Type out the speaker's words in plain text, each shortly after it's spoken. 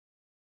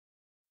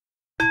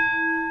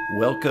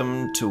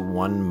Welcome to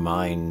One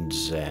Mind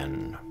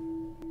Zen.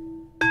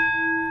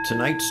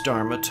 Tonight's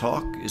Dharma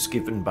talk is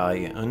given by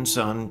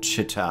Unsan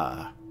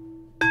Chitta.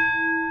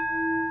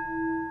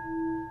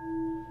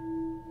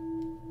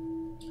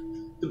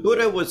 The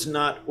Buddha was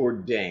not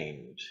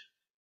ordained.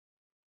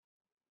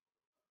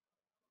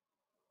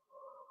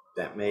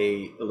 That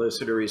may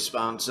elicit a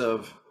response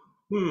of,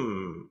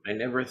 I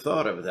never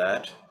thought of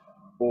that,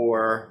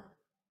 or,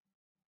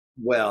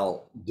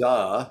 well,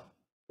 duh,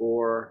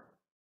 or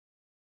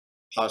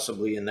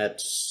possibly in that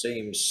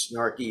same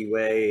snarky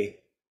way,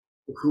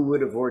 who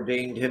would have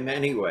ordained him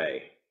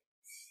anyway?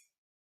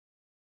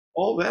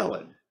 All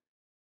valid.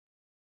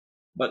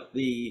 But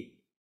the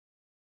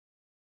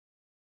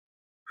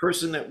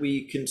person that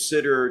we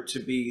consider to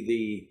be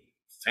the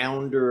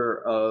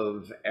founder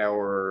of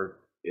our,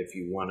 if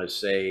you want to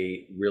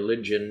say,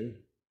 religion,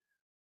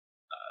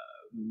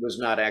 was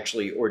not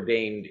actually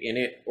ordained in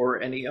it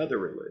or any other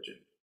religion.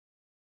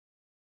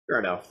 Fair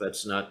enough,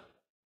 that's not,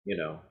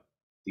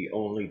 the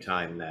only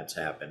time that's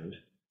happened.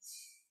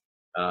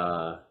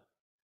 I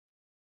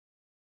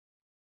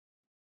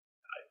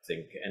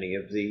think any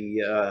of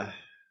the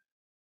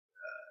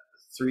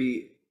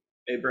three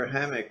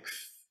Abrahamic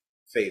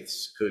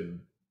faiths could,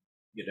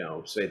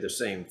 say the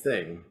same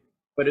thing.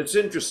 But it's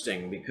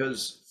interesting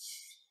because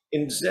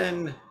in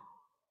Zen,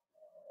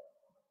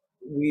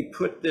 we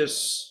put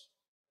this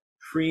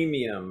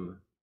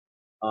premium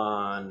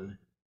on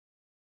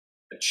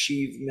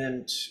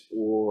achievement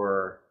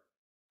or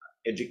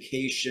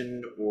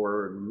education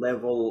or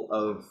level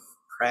of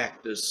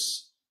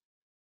practice.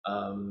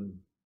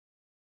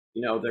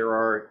 There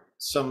are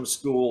some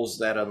schools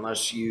that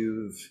unless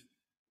you've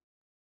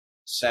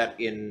sat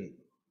in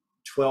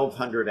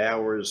 1,200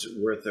 hours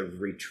worth of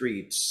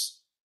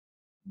retreats,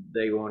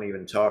 they won't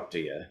even talk to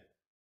you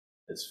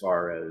as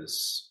far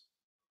as,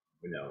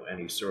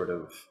 any sort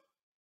of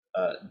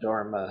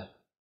Dharma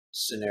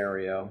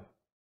scenario,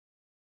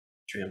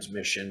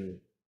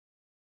 transmission,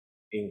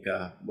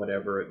 Inca,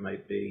 whatever it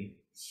might be.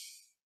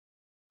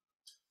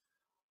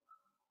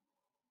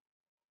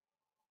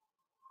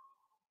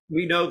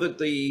 We know that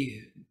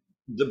the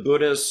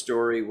Buddha's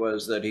story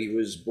was that he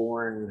was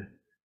born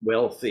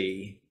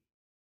wealthy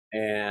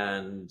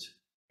and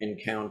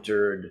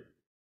encountered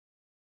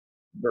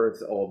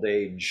birth, old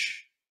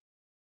age,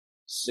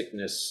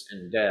 sickness,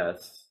 and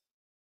death.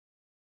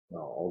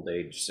 Well, old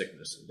age,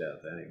 sickness, and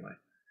death, anyway.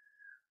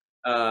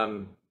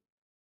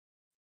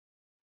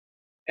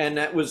 And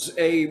that was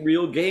a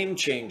real game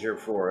changer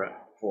for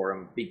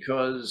him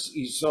because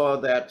he saw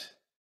that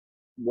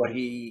what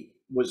he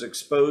was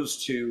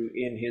exposed to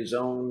in his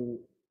own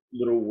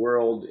little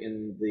world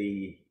in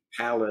the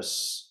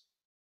palace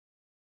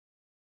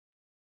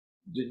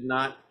did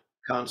not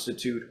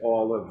constitute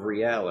all of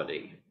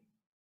reality.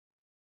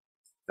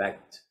 In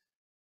fact,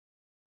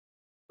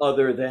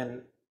 other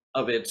than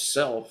of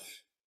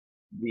itself,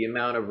 the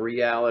amount of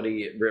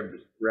reality it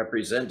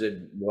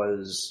represented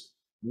was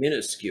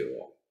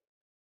minuscule.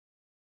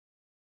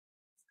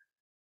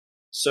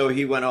 So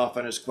he went off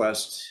on his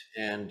quest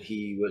and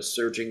he was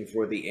searching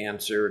for the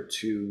answer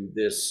to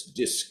this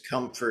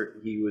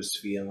discomfort he was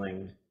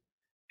feeling.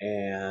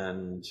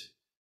 And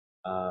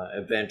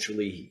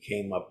eventually he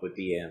came up with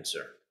the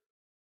answer.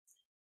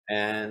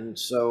 And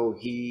so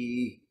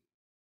he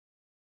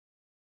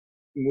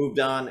moved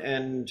on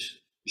and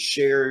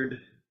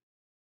shared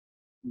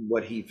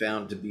what he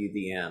found to be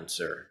the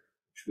answer,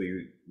 which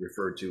we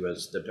refer to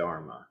as the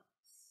Dharma.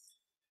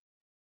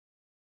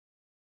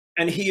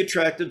 And he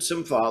attracted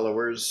some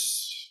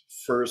followers,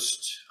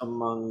 first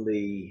among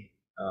the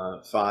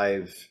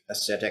 5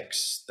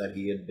 ascetics that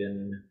he had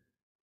been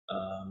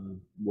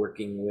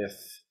working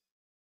with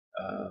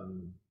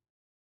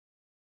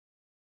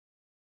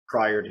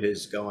prior to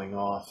his going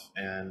off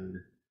and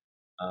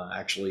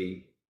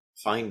actually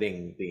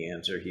finding the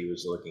answer he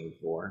was looking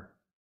for,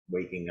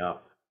 waking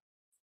up.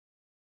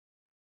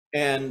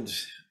 And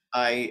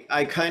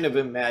I kind of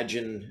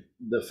imagine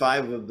the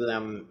 5 of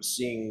them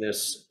seeing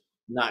this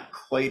not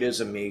quite as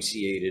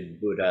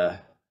emaciated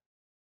Buddha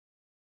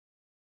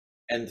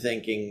and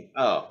thinking,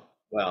 oh,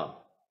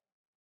 well,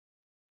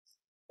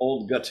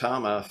 old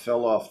Gautama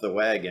fell off the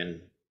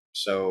wagon,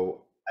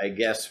 so I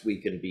guess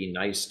we can be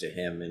nice to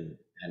him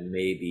and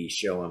maybe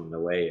show him the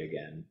way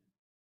again.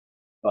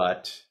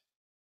 But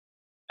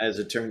as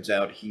it turns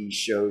out, he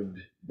showed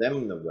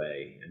them the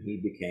way, and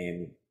he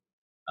became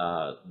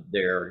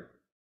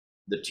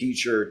the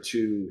teacher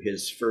to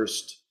his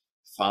first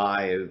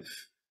 5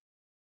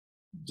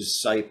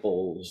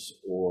 disciples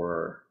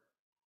or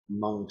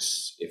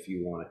monks, if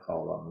you want to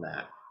call them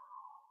that.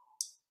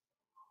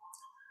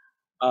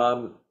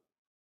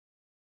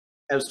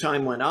 As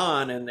time went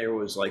on, and there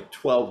was like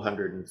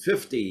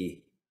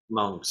 1,250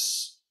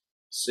 monks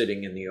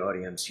sitting in the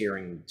audience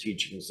hearing the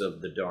teachings of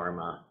the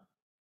Dharma,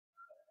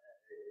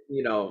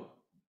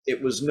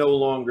 it was no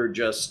longer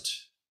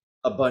just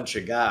a bunch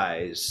of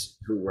guys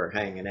who were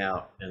hanging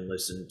out and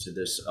listened to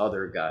this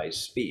other guy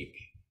speak.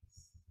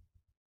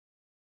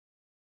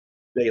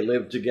 They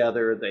lived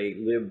together, they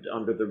lived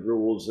under the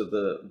rules of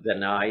the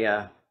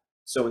Vinaya,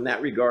 So in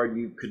that regard,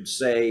 you could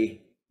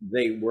say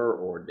they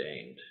were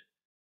ordained.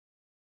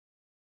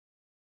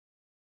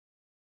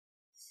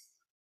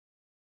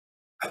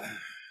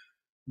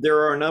 There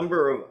are a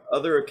number of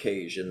other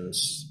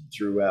occasions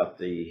throughout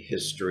the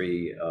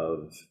history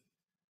of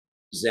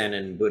Zen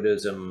and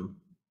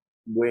Buddhism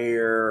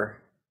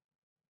where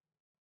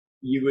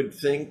you would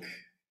think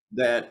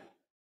that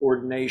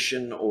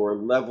ordination or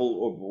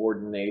level of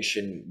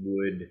ordination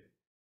would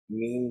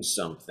mean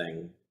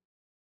something.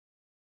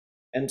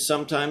 And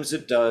sometimes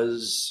it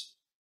does,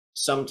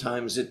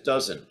 sometimes it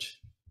doesn't.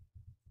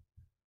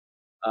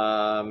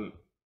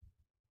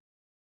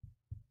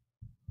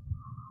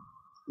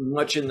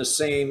 Much in the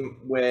same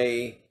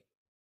way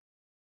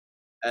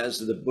as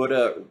the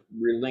Buddha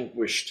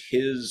relinquished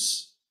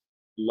his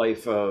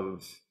life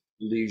of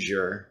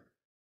leisure,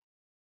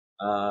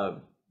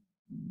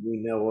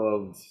 we know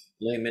of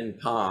Layman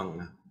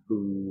Pang,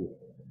 who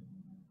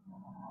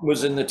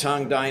was in the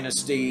Tang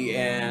Dynasty,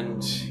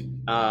 and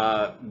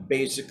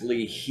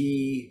basically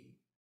he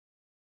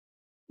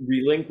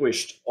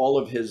relinquished all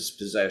of his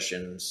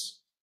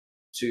possessions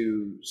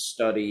to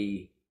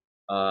study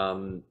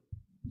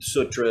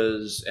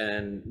sutras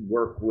and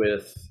work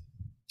with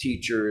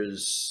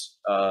teachers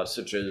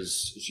such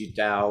as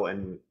Jitao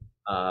and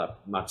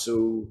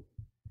Matsu.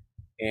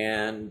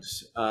 And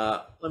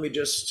let me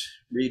just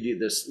read you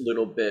this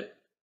little bit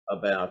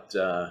about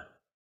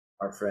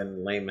our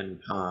friend Layman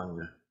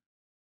Pang.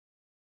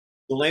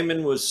 The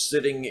layman was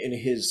sitting in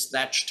his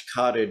thatched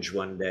cottage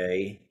one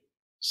day,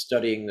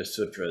 studying the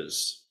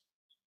sutras.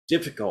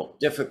 Difficult,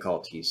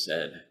 difficult, he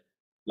said,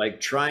 like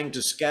trying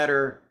to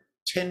scatter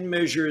 10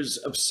 measures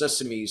of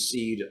sesame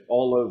seed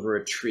all over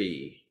a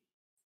tree.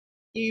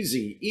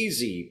 Easy,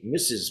 easy,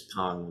 Mrs.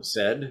 Pang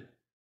said,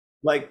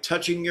 like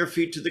touching your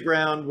feet to the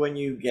ground when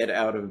you get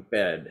out of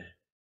bed.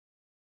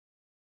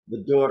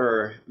 The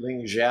daughter,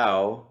 Ling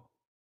Zhao,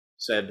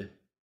 said,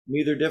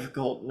 neither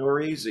difficult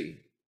nor easy.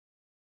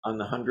 On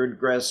the 100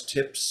 grass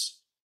tips,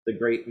 the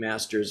great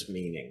master's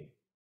meaning.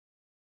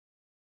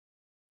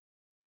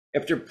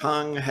 After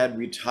Pang had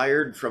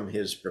retired from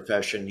his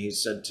profession,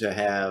 he's said to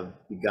have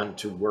begun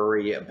to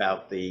worry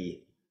about the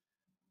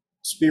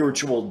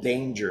spiritual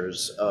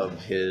dangers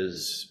of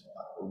his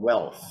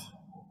wealth.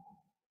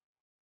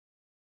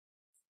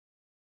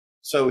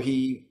 So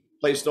he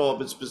placed all of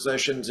his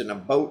possessions in a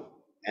boat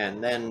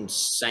and then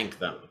sank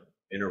them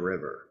in a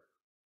river.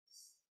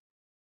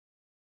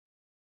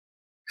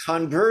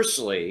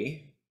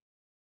 Conversely,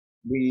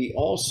 we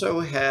also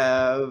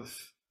have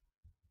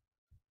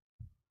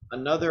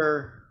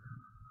another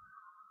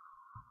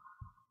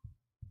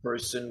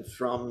person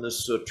from the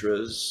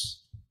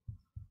sutras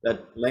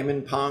that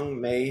Layman Pang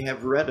may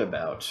have read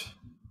about.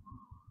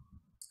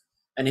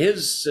 And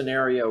his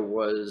scenario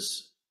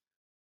was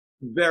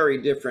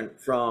very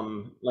different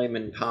from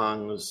Layman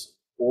Pang's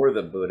or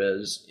the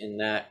Buddha's, in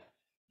that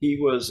he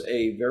was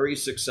a very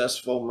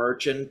successful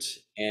merchant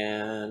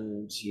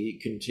and he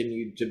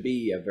continued to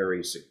be a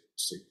very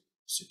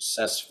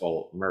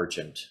successful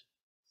merchant.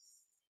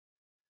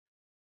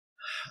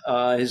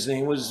 His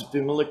name was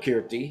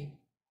Vimilakirti,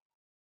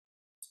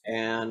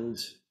 and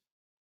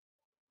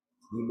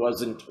he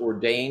wasn't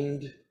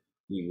ordained.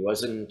 He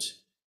wasn't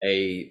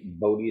a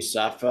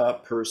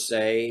bodhisattva per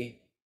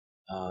se.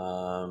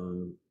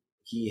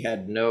 He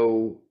had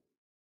no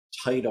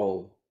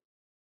title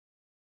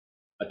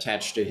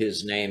attached to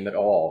his name at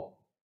all.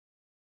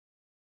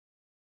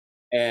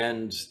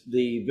 And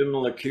the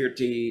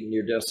Vimilakirti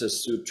Nirdesa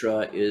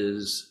Sutra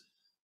is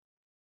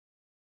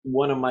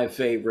one of my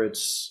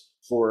favorites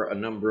for a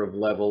number of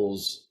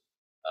levels,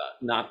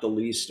 not the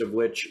least of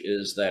which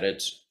is that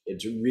it's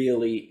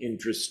really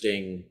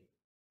interesting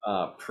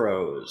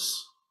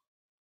prose.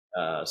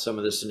 Some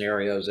of the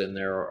scenarios in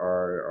there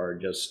are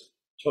just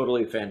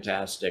totally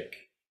fantastic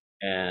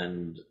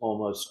and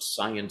almost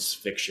science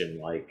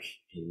fiction-like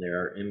in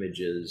their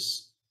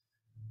images.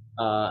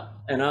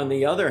 And on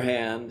the other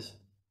hand,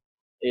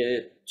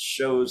 it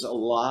shows a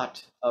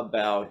lot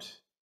about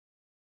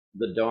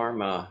the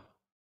Dharma,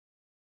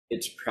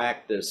 its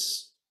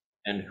practice,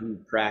 and who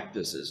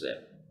practices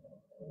it.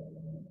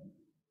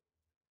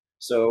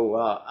 So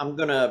I'm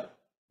going to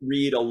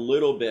read a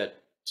little bit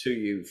to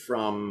you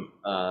from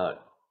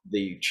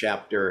the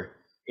chapter,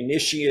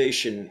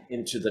 Initiation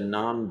into the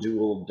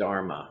Non-Dual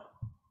Dharma.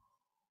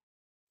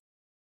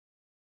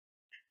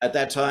 At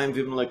that time,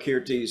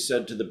 Vimilakirti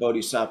said to the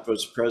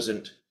bodhisattvas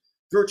present,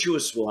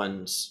 virtuous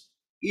ones,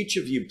 each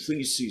of you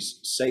please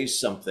say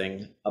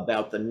something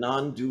about the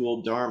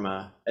non-dual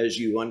Dharma as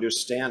you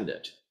understand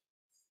it.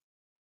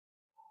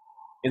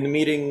 In the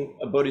meeting,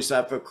 a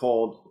bodhisattva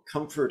called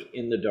Comfort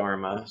in the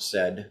Dharma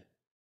said,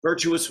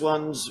 virtuous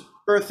ones,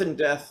 birth and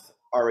death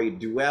are a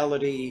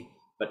duality,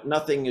 but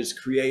nothing is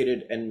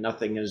created and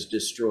nothing is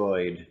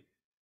destroyed.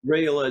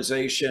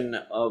 Realization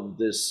of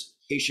this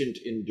patient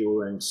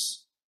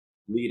endurance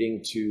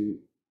leading to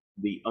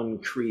the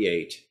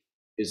uncreate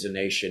is a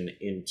nation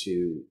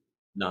into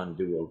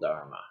non-dual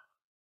Dharma.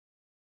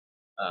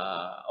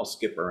 I'll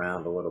skip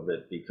around a little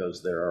bit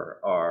because there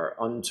are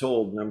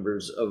untold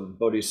numbers of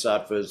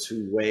bodhisattvas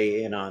who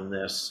weigh in on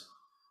this.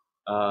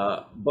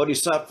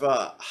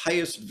 Bodhisattva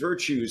highest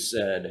virtue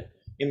said,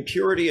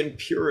 impurity and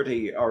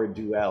purity are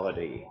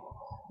duality.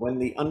 When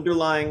the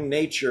underlying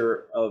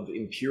nature of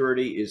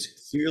impurity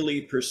is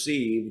clearly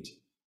perceived,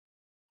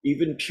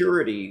 even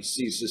purity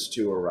ceases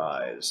to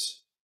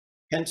arise.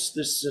 Hence,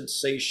 this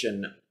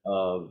sensation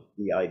of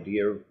the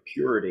idea of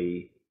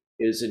purity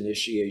is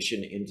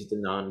initiation into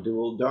the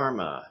non-dual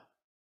Dharma.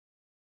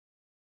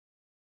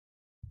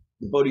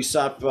 The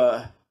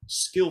Bodhisattva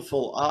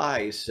skillful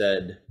I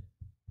said,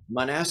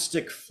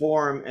 monastic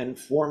form and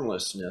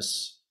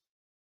formlessness,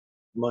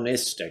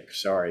 monistic,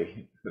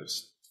 sorry, I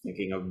was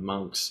thinking of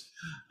monks.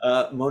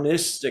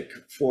 Monistic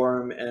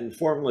form and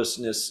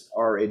formlessness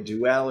are a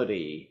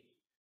duality.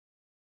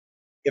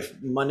 If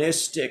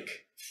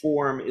monistic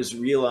form is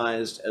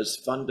realized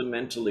as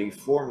fundamentally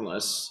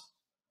formless,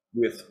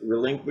 with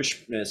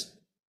relinquishment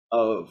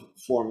of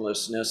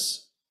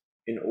formlessness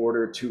in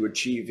order to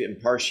achieve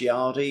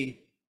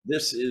impartiality,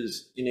 this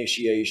is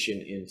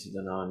initiation into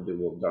the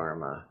non-dual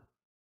Dharma.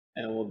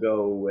 And we'll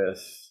go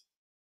with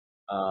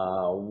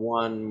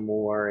one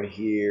more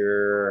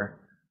here.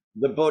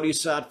 The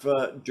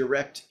Bodhisattva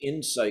direct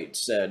insight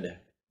said,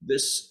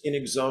 this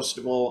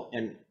exhaustible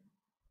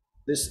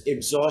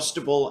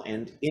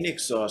and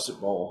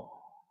inexhaustible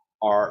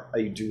are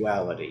a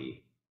duality.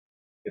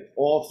 If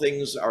all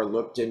things are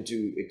looked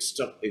into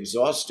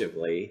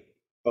exhaustively,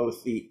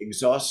 both the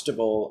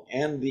exhaustible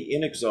and the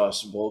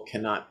inexhaustible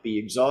cannot be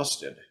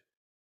exhausted.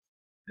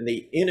 And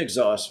the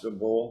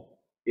inexhaustible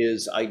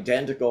is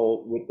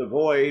identical with the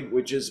void,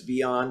 which is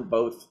beyond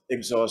both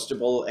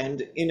exhaustible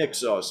and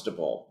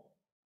inexhaustible.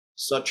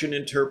 Such an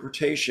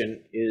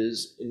interpretation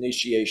is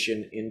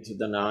initiation into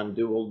the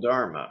non-dual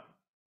Dharma.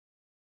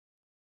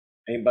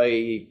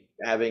 Anybody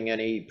having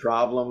any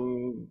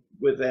problem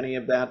with any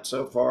of that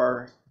so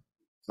far?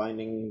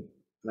 Finding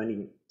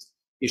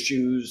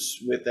issues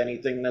with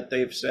anything that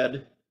they've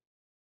said?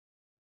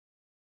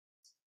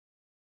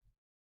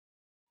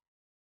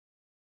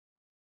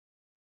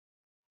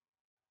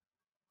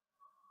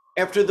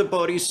 After the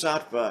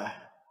Bodhisattva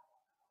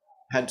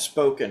had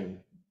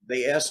spoken,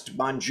 they asked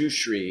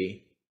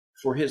Manjushri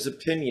for his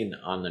opinion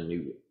on the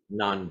new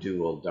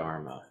non-dual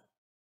Dharma.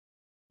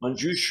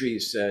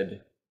 Manjushri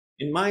said,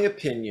 in my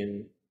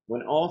opinion,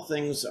 when all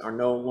things are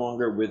no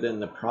longer within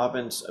the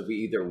province of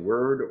either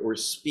word or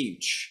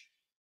speech,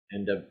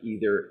 and of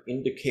either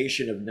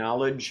indication of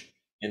knowledge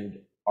and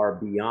are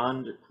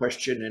beyond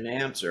question and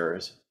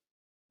answers,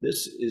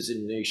 this is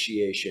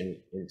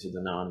initiation into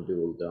the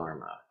non-dual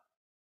Dharma.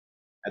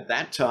 At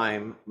that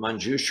time,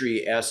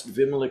 Manjushri asked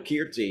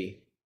Vimilakirti,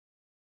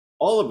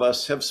 all of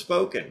us have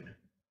spoken.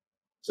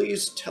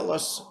 Please tell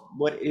us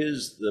what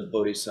is the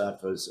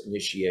Bodhisattva's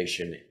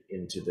initiation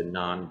into the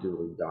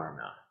non-dual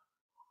Dharma?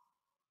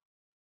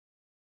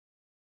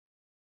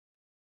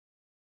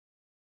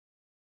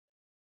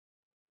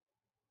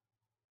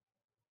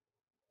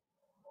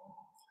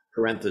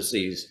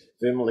 Parentheses,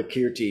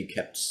 Vimilakirti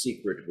kept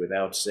silent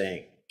without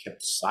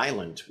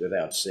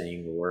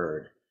saying a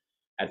word.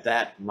 At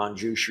that,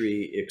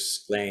 Manjushri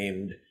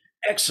exclaimed,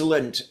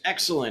 excellent,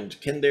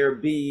 excellent. Can there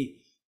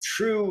be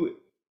true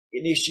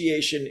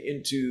initiation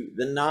into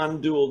the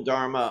non-dual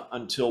Dharma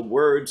until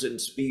words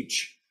and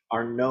speech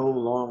are no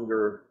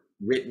longer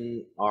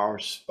written or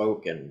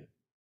spoken?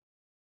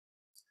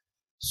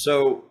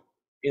 So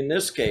in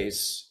this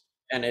case,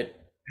 and it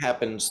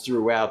happens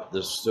throughout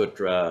the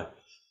sutra,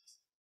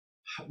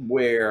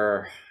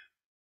 where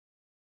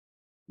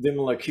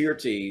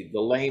Vimilakirti,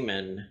 the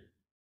layman,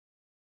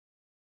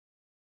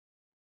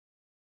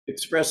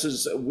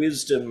 expresses a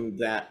wisdom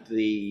that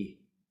the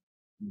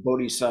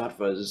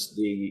bodhisattvas,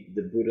 the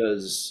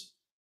Buddha's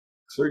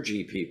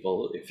clergy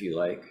people, if you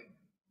like,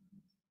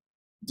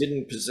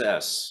 didn't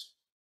possess.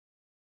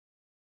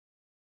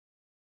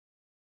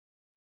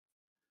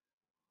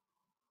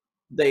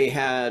 They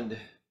had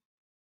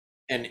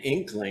an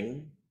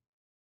inkling,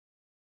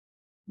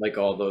 like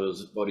all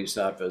those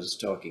bodhisattvas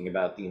talking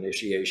about the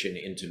initiation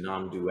into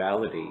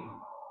non-duality.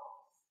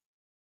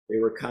 They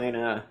were kind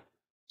of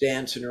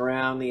dancing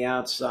around the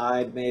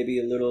outside maybe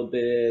a little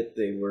bit.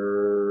 They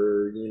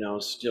were,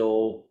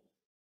 still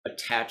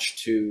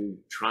attached to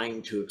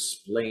trying to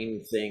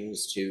explain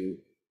things, to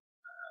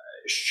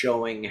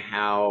showing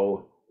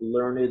how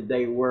learned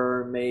they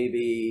were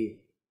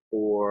maybe,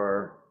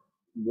 or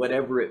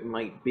whatever it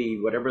might be,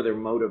 whatever their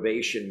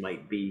motivation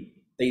might be.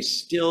 They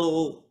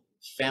still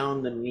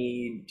found the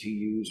need to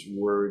use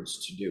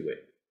words to do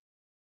it.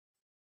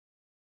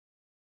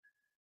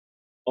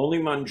 Only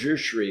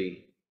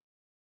Manjushri,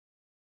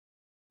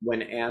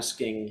 when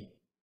asking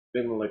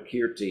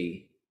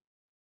Vimilakirti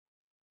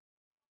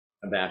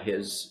about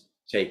his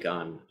take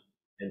on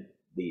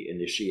the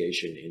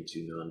initiation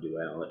into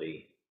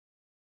non-duality,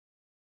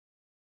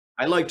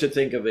 I like to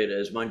think of it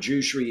as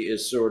Manjushri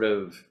is sort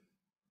of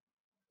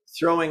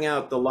throwing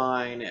out the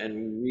line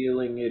and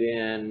reeling it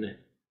in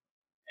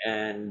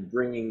and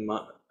bringing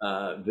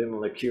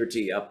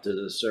Vimilakirti up to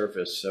the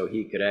surface so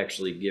he could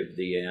actually give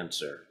the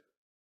answer,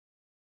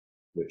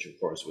 which of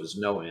course was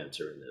no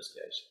answer in this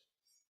case.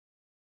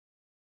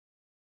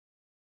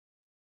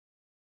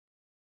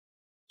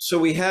 So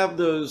we have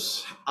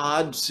those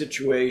odd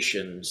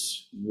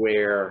situations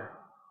where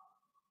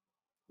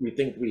we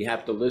think we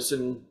have to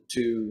listen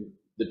to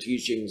the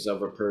teachings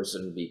of a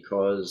person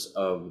because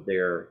of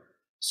their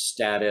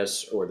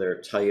status or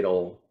their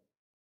title.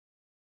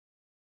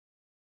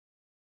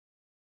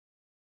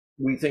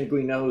 We think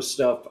we know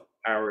stuff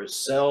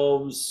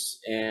ourselves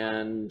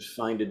and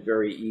find it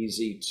very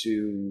easy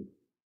to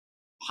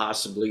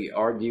possibly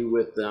argue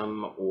with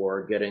them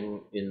or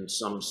getting in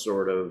some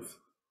sort of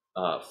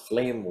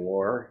flame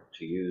war,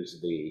 to use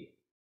the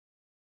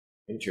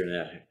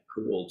internet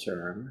cool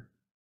term.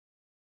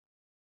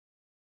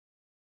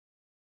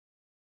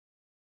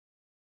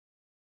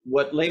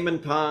 What Layman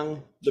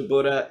Pang, the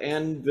Buddha,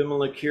 and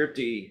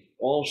Vimilakirti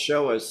all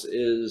show us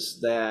is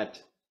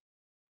that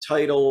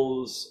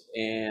titles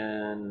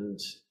and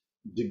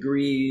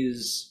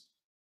degrees,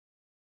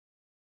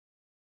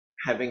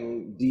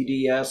 having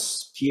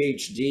DDS,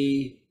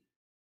 PhD,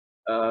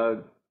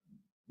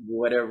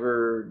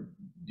 whatever,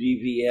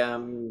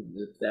 DVM,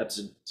 if that's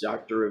a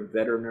doctor of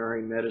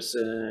veterinary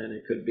medicine,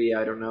 it could be,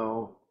 I don't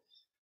know.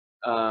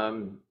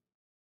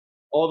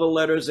 All the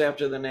letters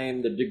after the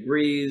name, the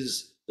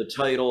degrees, the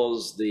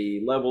titles,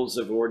 the levels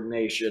of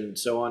ordination,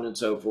 so on and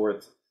so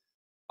forth,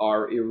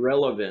 are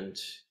irrelevant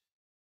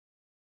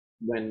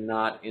when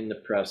not in the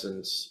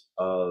presence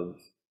of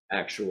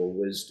actual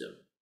wisdom.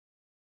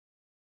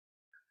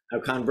 Now,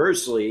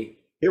 conversely,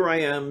 here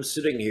I am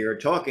sitting here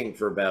talking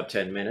for about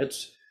 10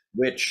 minutes,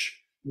 which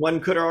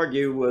one could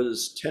argue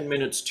was 10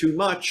 minutes too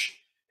much,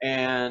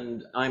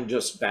 and I'm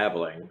just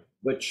babbling,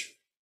 which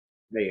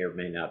may or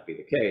may not be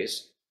the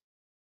case.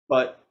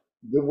 But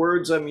the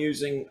words I'm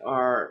using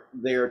are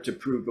there to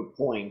prove a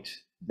point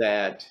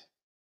that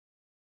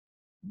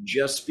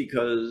just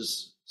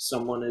because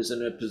someone is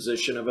in a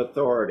position of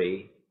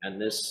authority, and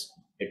this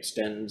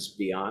extends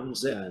beyond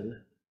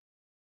Zen,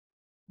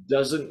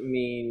 doesn't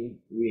mean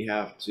we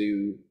have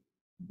to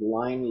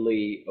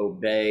blindly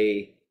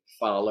obey,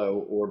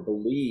 follow, or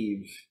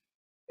believe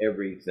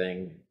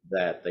everything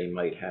that they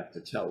might have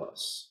to tell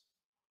us.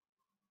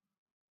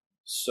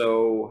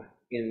 So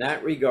in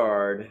that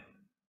regard,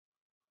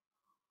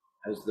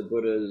 as the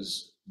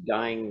Buddha's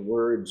dying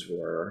words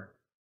were,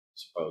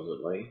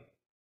 supposedly,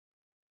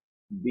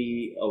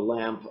 be a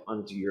lamp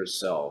unto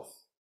yourself.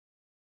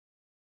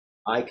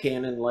 I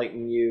can't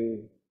enlighten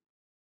you,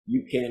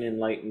 you can't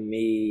enlighten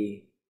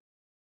me.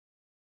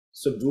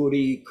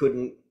 Subhuti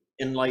couldn't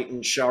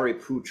enlighten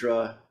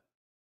Shariputra.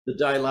 The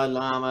Dalai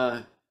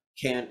Lama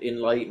can't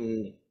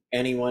enlighten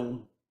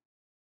anyone.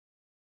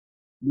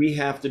 We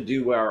have to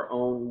do our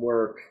own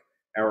work,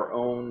 our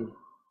own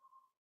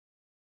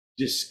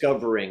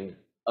discovering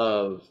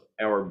of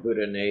our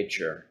Buddha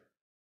nature.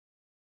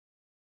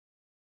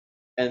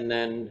 And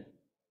then,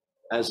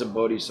 as a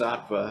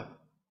bodhisattva,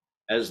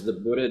 as the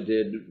Buddha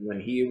did when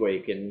he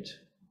awakened,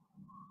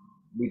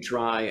 we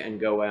try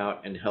and go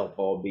out and help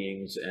all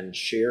beings and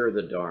share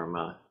the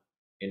Dharma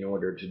in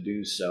order to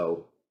do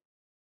so,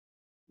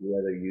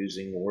 whether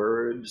using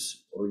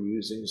words or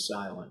using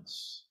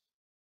silence.